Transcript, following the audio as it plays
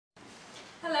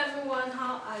Hello everyone,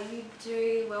 how are you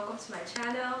doing? Welcome to my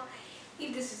channel.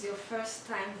 If this is your first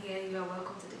time here, you are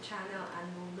welcome to the channel and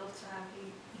we would love to have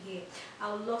you here.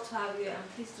 I would love to have you and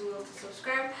please do well to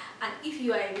subscribe. And if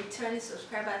you are a returning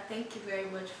subscriber, thank you very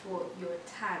much for your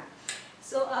time.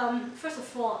 So first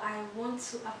of all, I want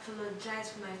to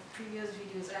apologize for my previous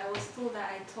videos. I was told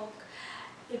that I talk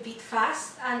a bit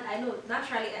fast, and I know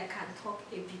naturally I can talk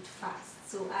a bit fast.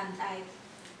 So I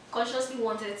consciously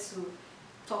wanted to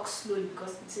talk slowly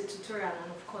because it's a tutorial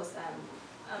and of course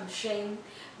I'm sharing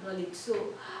knowledge. So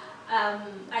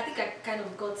I think I kind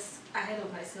of got ahead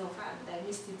of myself and I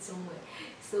missed it somewhere.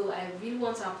 So I really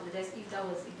want to apologize if that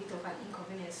was a bit of an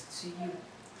inconvenience to you.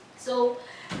 So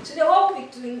today what we'll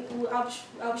be doing,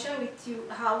 I'll be sharing with you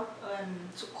how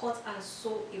to cut and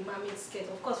sew a mermaid skirt.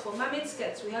 Of course, for mermaid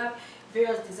skirts we have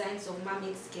various designs of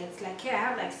mermaid skirts. Like here I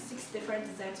have like 6 different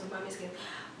designs of mermaid skirts.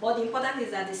 But the important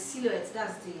is that the silhouette,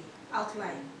 that's the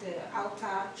outline, the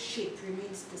outer shape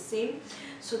remains the same.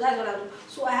 So that's what I'll do.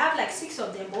 So I have like 6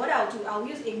 of them, but what I'll do, I'll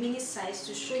use a mini size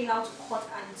to show you how to cut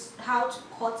and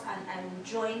I will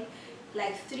join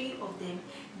like 3 of them.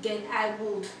 Then I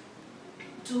would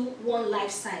do one life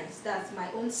size, that's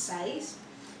my own size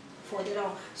for the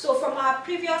round. So from our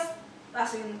previous,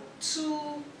 as in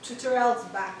 2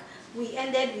 tutorials back, we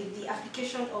ended with the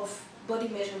application of body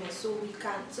measurements. So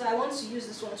I want to use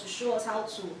this one to show us how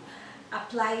to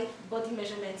apply body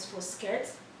measurements for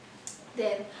skirts.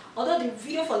 Then, although the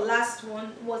video for last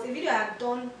one was a video I had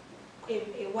done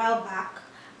a while back,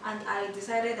 and I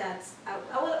decided that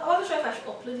I wasn't sure if I should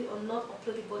upload it or not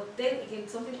upload it, but then again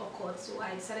something occurred, so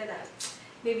I decided that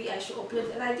maybe I should upload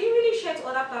it. And I didn't really share to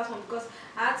other platforms because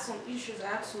I had some issues I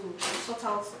had to sort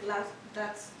out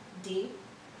that day,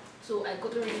 so I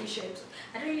couldn't really share it.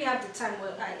 I didn't really have the time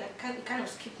where it kind of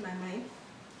skipped my mind.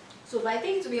 So, but I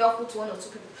think it will be helpful to 1 or 2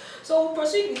 people. So we'll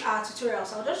proceed with our tutorial.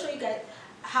 So I'll just show you guys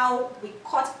how we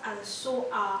cut and sew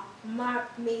our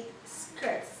mermaid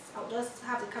skirts. I'll just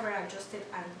have the camera adjusted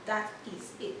and that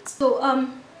is it. So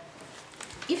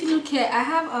if you look here, I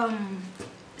have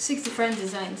 6 different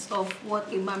designs of what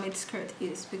a mermaid skirt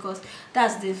is, because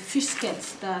that's the fish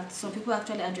skirts that some people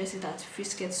actually address it as fish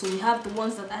skirts. So we have the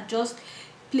ones that are just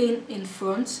plain in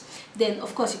front. Then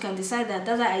of course you can decide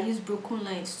that's why I use broken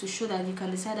lines to show that you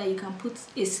can decide that you can put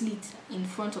a slit in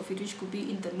front of it, which could be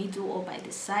in the middle or by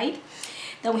the side.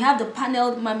 Then we have the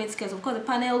paneled mermaid skirts. Of course the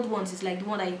paneled ones is like the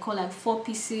one that you call like 4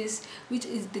 pieces, which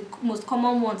is the most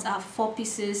common ones are 4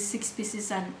 pieces, 6 pieces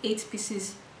and 8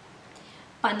 pieces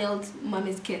paneled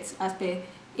mermaid skirts, as per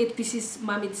 8 pieces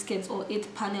mermaid skirts or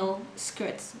 8 panel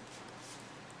skirts.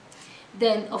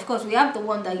 Then of course we have the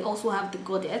one that you also have the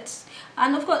goddess,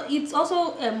 and of course it's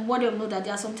also what you know that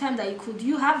there are some times that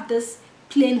you have this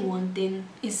plain one, then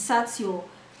insert your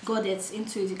goddess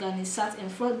into it. You can insert in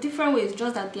front different ways,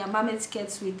 just that they are mermaid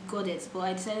skirts with goddess, but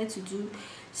I decided to do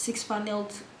 6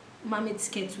 paneled mermaid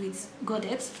skirts with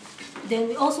goddess. Then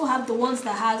we also have the ones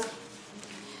that has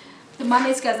the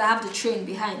mermaid skirts that have the train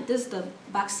behind. This is the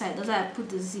back side, that's why I put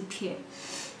the zip here,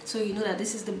 so you know that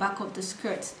this is the back of the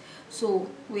skirt. So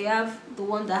we have the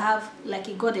one that have like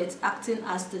a goddess acting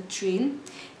as the train.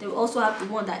 Then we also have the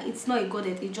one that it's not a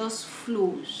goddess, it just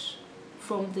flows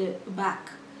from the back,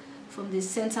 from the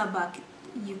center back.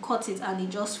 You cut it and it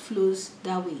just flows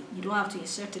that way. You don't have to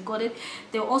insert a goddess.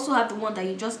 They also have the one that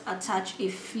you just attach a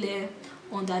flare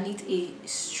underneath a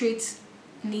straight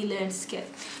knee-length skirt.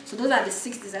 So those are the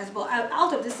 6 designs. But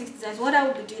out of the 6 designs, what I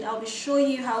will be doing, I'll be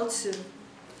showing you how to,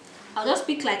 I'll just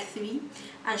pick like 3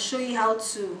 and show you how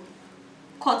to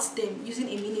cut them using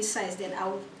a mini size. Then I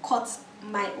will cut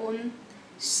my own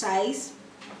size,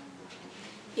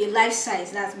 a life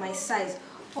size, that's my size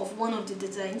of one of the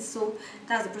designs. So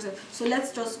that's the process. So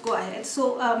let's just go ahead.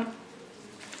 So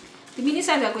the mini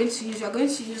size we are going to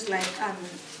use like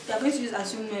we are going to use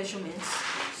assumed measurements.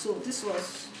 So this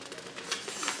was,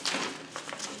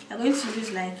 we are going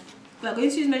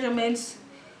to use measurements: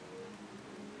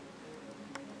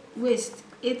 waist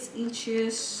 8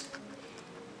 inches,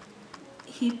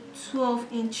 hip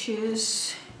 12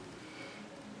 inches,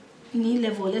 knee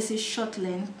level, let's say short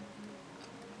length,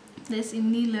 let's say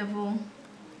knee level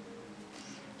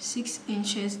 6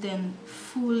 inches, then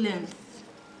full length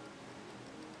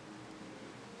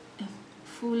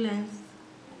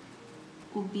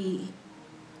will be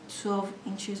 12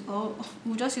 inches, or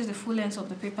we'll just use the full length of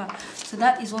the paper. So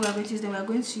that is what we're going to use. Then we're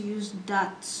going to use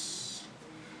that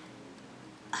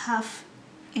half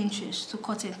inches to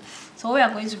cut it. So what we are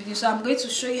going to do, so I'm going to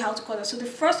show you how to cut it. So the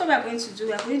first one we are going to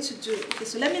do, okay,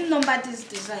 so let me number this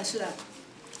design so that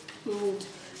we would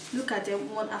look at them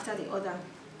one after the other.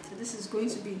 So this is going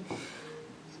to be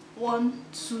 1,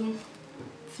 2,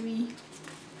 3,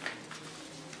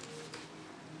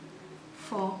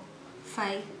 4,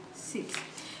 5, 6.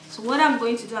 So what I'm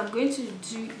going to do, I'm going to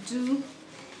do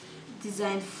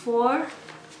design 4,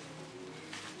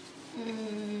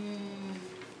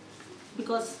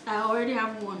 because I already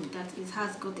have one that it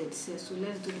has got it set. So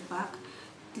let's do the back.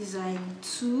 Design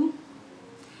 2,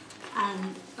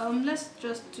 and let's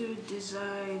just do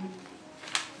design,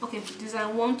 okay,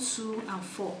 design 1, 2, and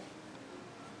 4.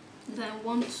 Design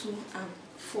 1, 2, and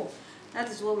 4. That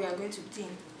is what we are going to do.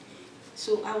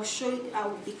 So I will show you, I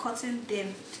will be cutting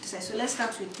them to the side. So let's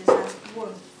start with design 1.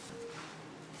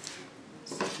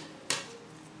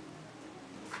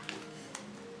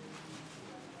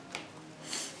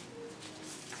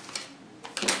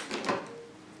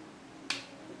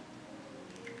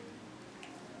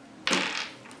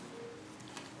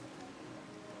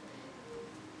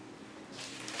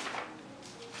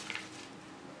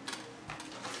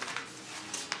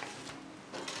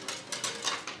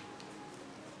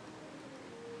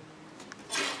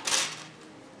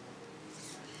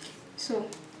 So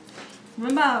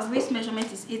remember our waist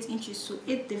measurement is 8 inches, so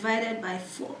 8 divided by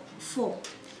 4.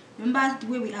 Remember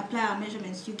the way we apply our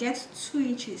measurements, you get 2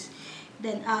 inches.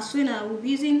 Then our sewing, we'll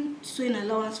be using sewing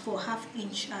allowance for ½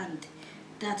 inch and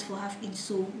that for ½ inch.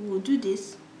 So we'll do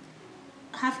this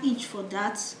 ½ inch for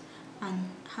that and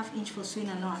 ½ inch for sewing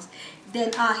allowance.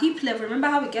 Then our hip level, remember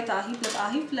how we get our hip level?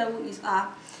 Our hip level is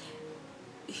our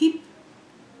hip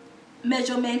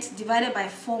measurement divided by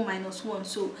 4 minus 1.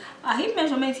 So our hip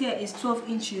measurement here is 12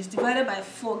 inches divided by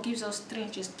 4 gives us 3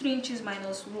 inches. 3 inches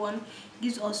minus 1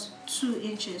 gives us 2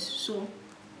 inches. So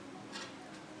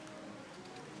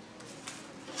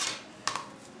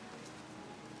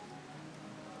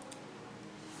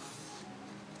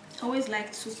I always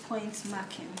like 2-point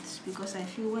markings because I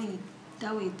feel when you,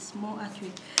 that way it's more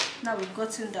accurate. Now we've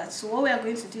gotten that. So what we are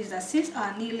going to do is that since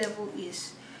our knee level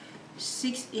is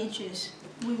 6 inches,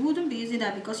 we wouldn't be using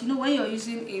that because you know when you're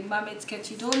using a mermaid skirt,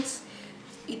 you don't,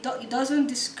 it doesn't,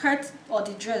 the skirt or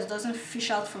the dress doesn't fish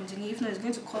out from the knee. If not, it's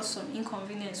going to cause some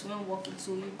inconvenience when walking.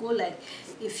 So you go like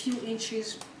a few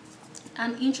inches,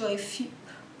 an inch or a few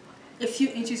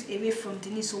inches away from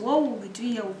the knee. So what we'll be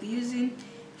doing here, we'll be using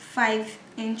 5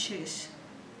 inches,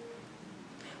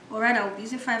 or rather we'll be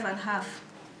using 5.5,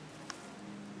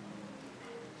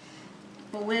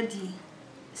 but where the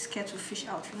skirt will fish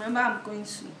out. Remember, I'm going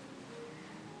to,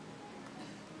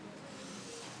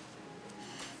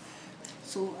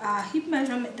 so our hip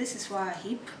measurement, this is for our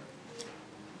hip,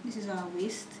 this is our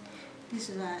waist, this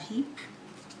is our hip.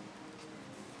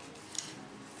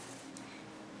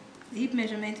 The hip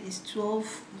measurement is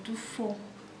 12, we'll do 4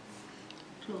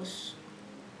 plus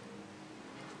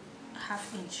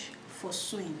 ½ inch for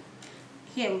sewing.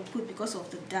 Here we put because of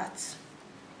the dart.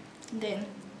 Then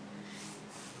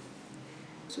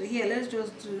so here let's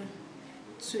just do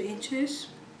 2 inches,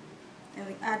 and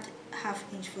we add ½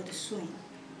 inch for the sewing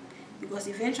because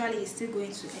eventually it's still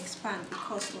going to expand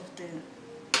because of the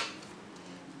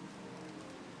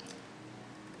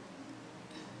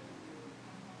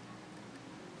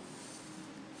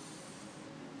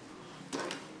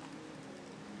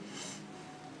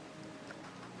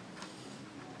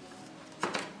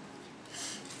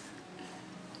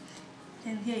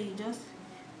and here you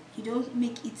don't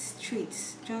make it straight,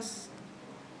 just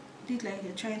do it like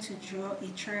you're trying to draw a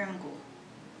triangle.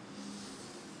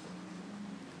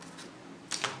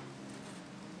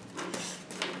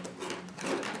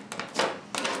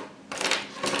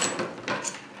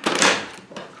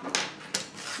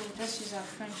 So let's use our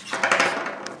French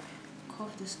to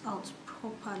curve this out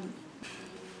properly.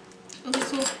 Okay,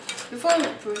 so before we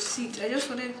proceed, I just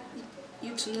wanted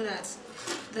you to know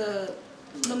that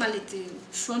normally the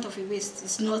front of your waist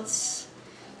is not,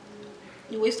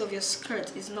 the waist of your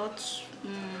skirt is not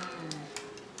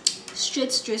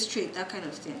straight, that kind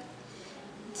of thing.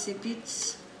 It's a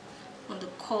bit on the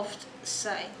curved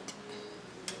side.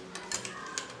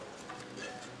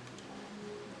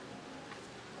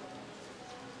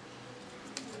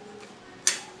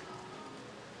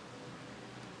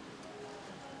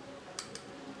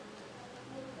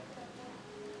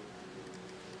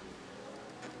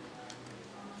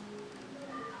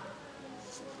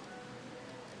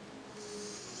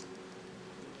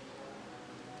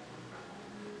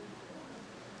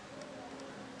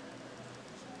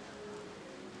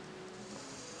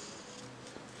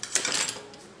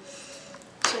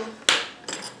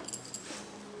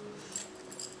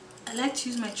 I like to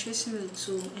use my tracing wheel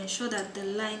to ensure that the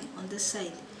line on this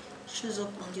side shows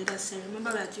up on the other side.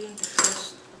 Remember, we are doing the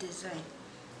first design.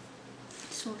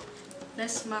 So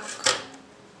let's mark,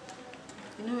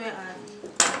 you know where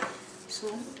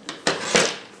so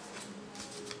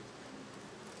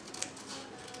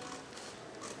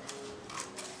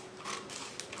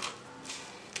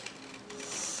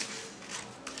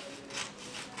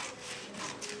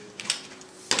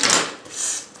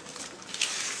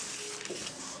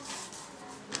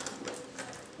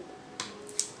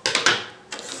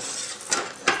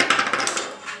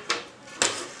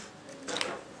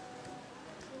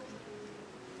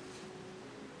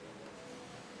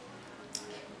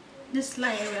this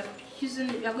line,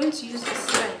 we are going to use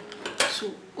this line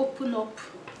to open up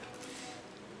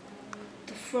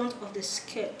the front of the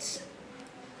skirt,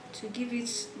 to give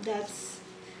it that,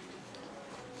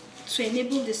 to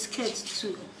enable the skirt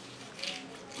to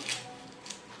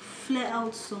flare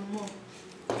out some more.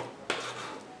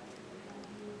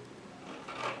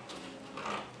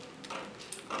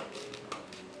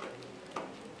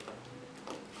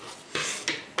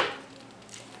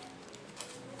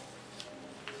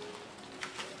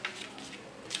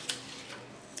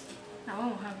 Now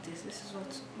when we have this is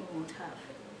what we would have.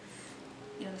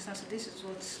 You understand? So this is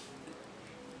what,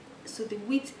 so the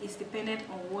width is dependent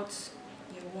on what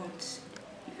you want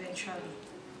eventually.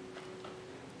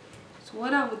 So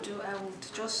what I would do, I would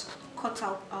just cut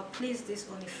out, I'll place this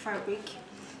on the fabric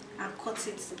and cut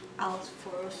it out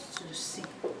for us to see.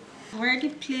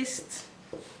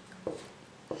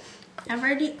 I've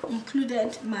already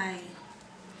included my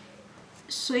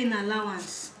sewing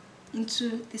allowance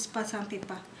into this pattern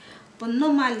paper, but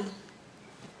normally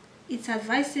it's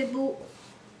advisable,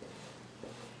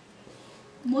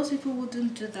 most people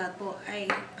wouldn't do that, but I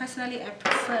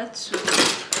prefer to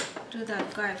do that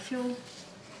because I feel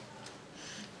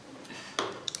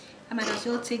I might as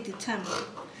well take the time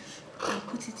and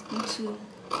put it into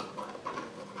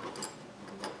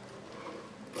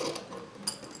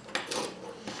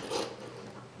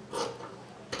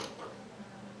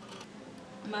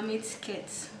Mermaid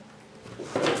Skirt.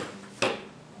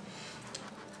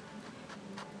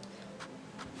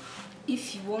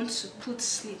 If you want to put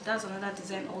sleeve, that's another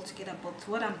design altogether, but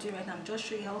what I'm doing right now, I'm just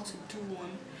showing you how to do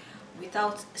one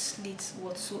without slits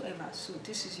whatsoever. So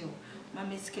this is your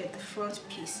Mermaid Skirt, the front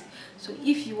piece. So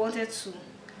if we wanted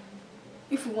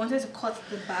to cut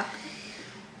the back,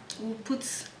 we'll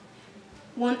put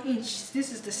 1 inch.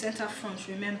 This is the center front,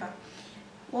 remember.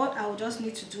 What I will just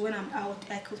need to do when I'm out,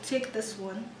 I could take this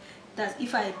one, that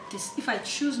if I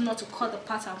choose not to cut the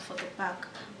pattern for the back,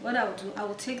 what I will do, I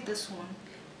will take this one,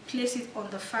 place it on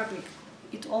the fabric.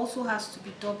 It also has to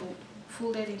be double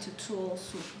folded into 2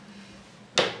 also.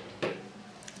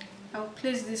 I'll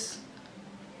place this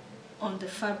on the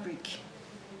fabric.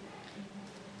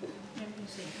 Let me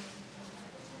see.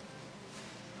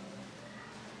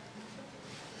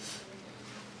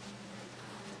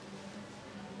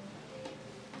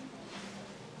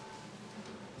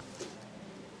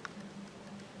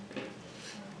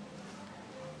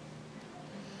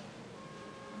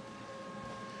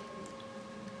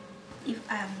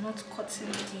 If I am not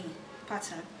cutting the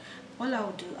pattern, all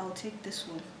I'll do, I'll take this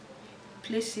one,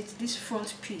 place it, this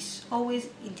front piece always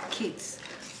indicates,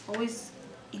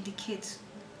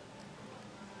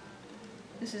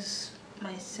 this is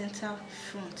my center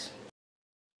front.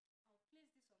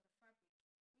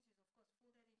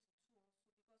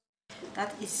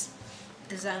 That is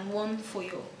design 1 for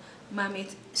your mermaid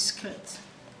skirt.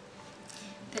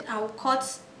 Then I will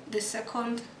cut the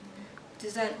second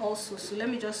design also. So let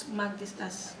me just mark this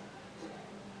as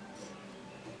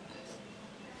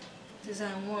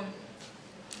design 1.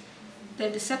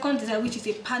 Then the second design, which is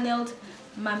a paneled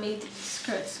mermaid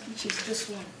skirt, which is this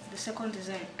one, the second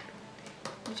design,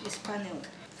 which is paneled.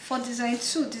 For design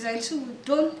 2, we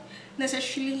don't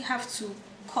necessarily have to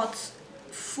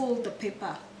fold the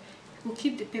paper. We'll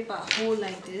keep the paper whole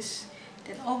like this.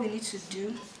 Then all we need to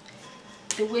do,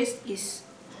 the waist is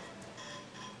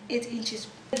 8 inches.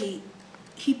 The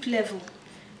hip level,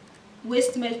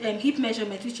 hip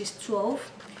measurement, which is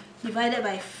 12 divided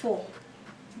by 4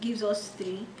 gives us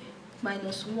 3,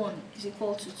 minus 1 is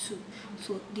equal to 2.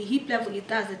 So the hip level,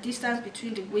 that's the distance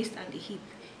between the waist and the hip,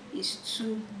 is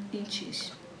 2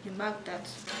 inches. You mark that.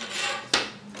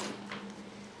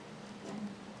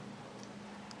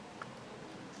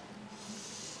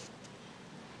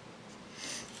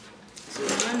 So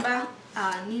remember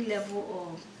our knee level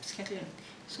or skirt length.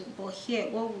 So, but here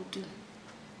what we'll do,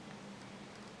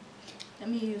 let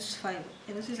me use 5.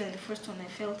 I noticed that the first one I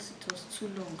felt it was too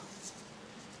long.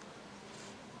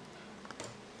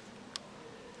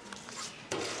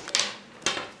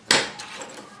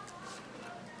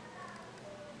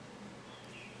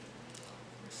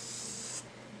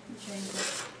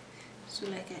 So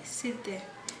like I said there,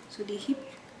 so the hip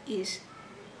is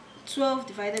 12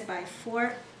 divided by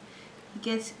 4, you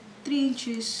get 3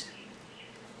 inches.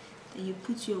 Then you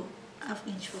put your ½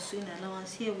 inch for sewing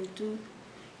allowance. Here we do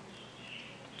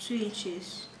 2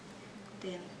 inches,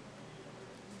 then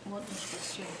 1 inch for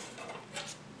sewing.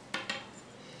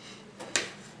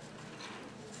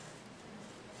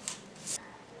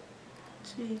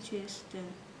 Two inches, then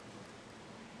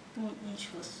 1 inch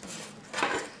for sewing.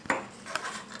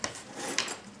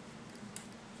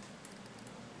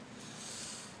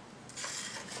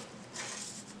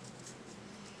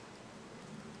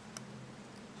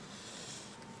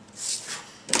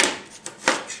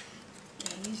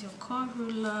 use your curve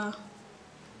ruler,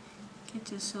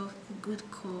 get yourself a good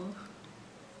curve.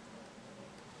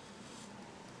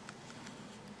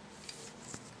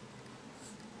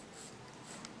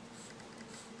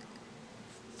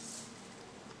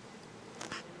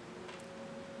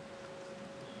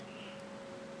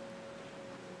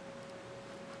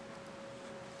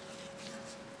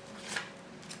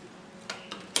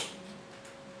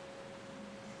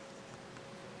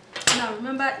 Now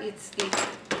remember, it's a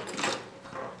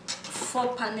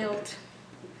 4-paneled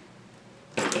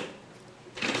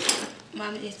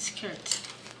mermaid skirt.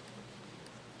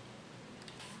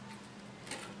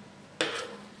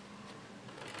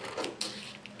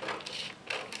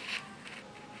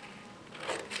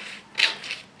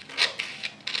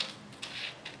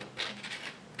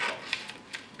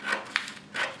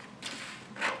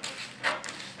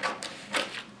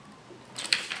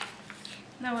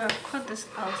 Now we have cut this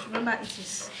out. Remember, it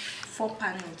is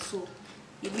 4-paneled, so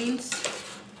it means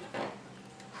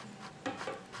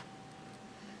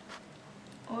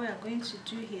all we are going to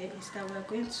do here is that we are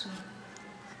going to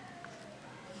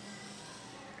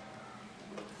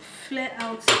flare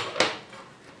out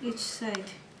each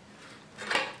side.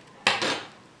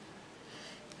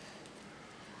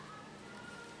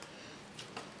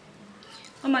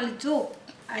 Normally, though,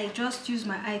 I just use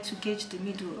my eye to gauge the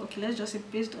middle. Okay, let's just say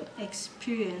based on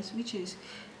experience, which is,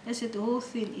 let's say the whole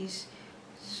thing is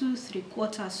 2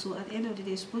 3/4. So at the end of the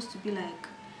day, it's supposed to be like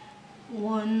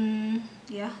 1,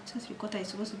 yeah, 2 3/4 is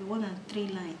supposed to be 1 and 3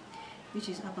 line, which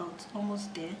is about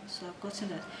almost there. So I've gotten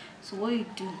that. So what you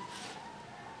do,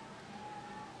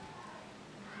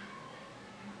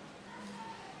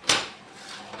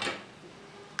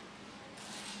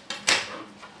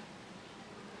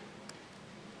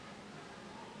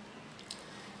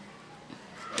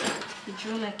 you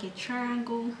draw like a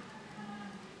triangle.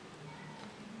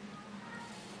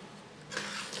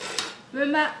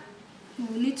 Remember, you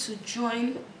will need to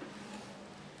join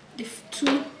the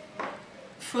 2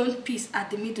 front piece at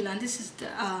the middle, and this is the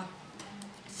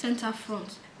center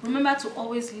front. Remember to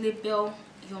always label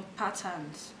your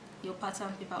patterns, your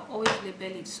pattern paper. Always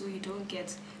label it so you don't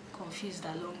get confused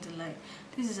along the line.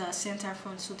 This is our center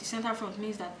front. So the center front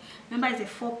means that, remember, it's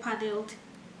a 4-paneled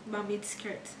mermaid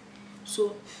skirt.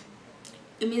 So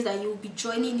it means that you will be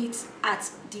joining it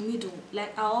at the middle.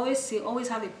 Like I always say, always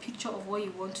have a picture of what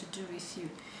you want to do with you.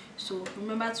 So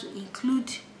remember to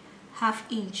include 1/2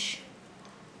 inch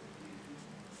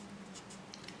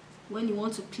when you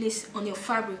want to place on your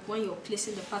fabric, when you're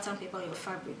placing the pattern paper on your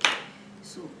fabric.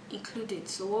 So include it.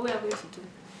 So what we are going to do,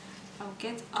 I'll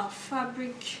get our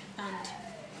fabric and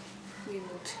we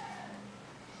would,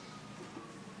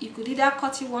 you could either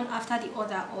cut it one after the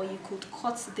other, or you could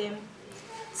cut them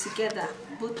together,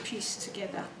 both pieces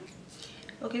together.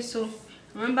 Okay, so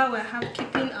remember we're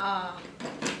keeping our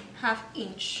 1/2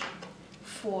 inch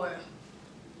for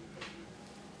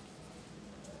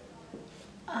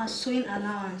our sewing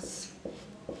allowance.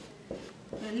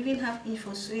 We're leaving 1/2 inch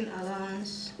for sewing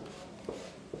allowance.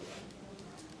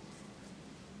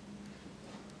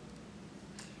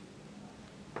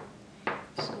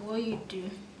 So what you do,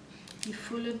 you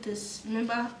follow this.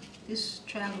 Remember, this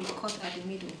triangle cut at the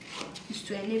middle is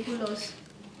to enable us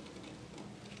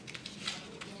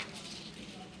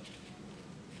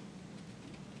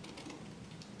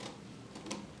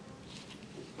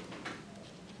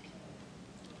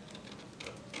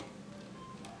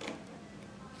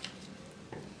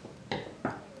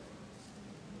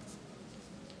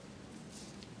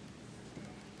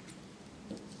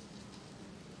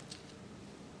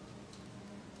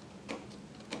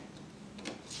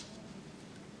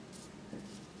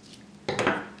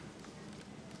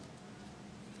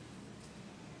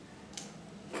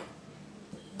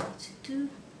do.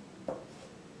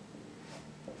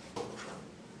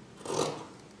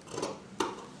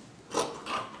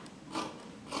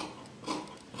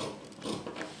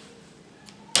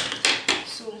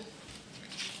 So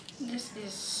this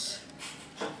is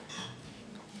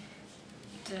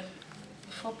the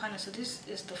 4-panel. So this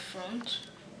is the front.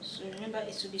 So remember,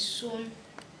 it will be sewn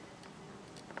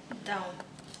down.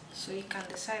 So you can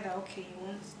decide that, okay, you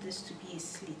want this to be a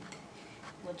slit,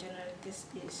 but generally this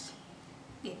is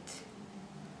it.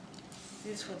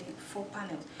 This is for the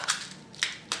 4-panel.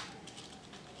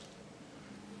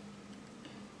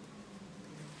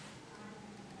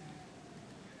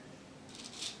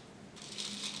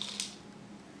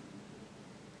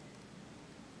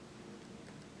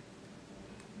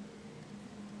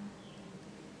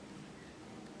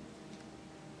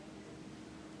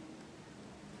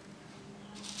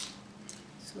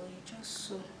 So you just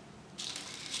sew.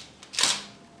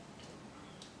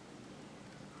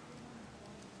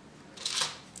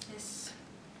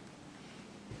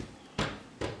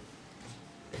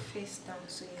 this down.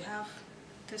 So you have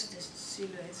this is the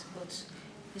silhouette, but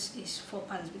this is 4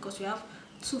 patterns because you have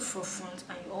 2 for front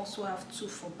and you also have 2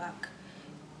 for back.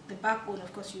 The back one,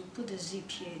 of course, you put the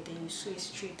zip here, then you sew it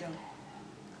straight down.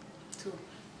 So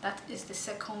that is the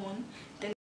second one.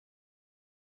 Then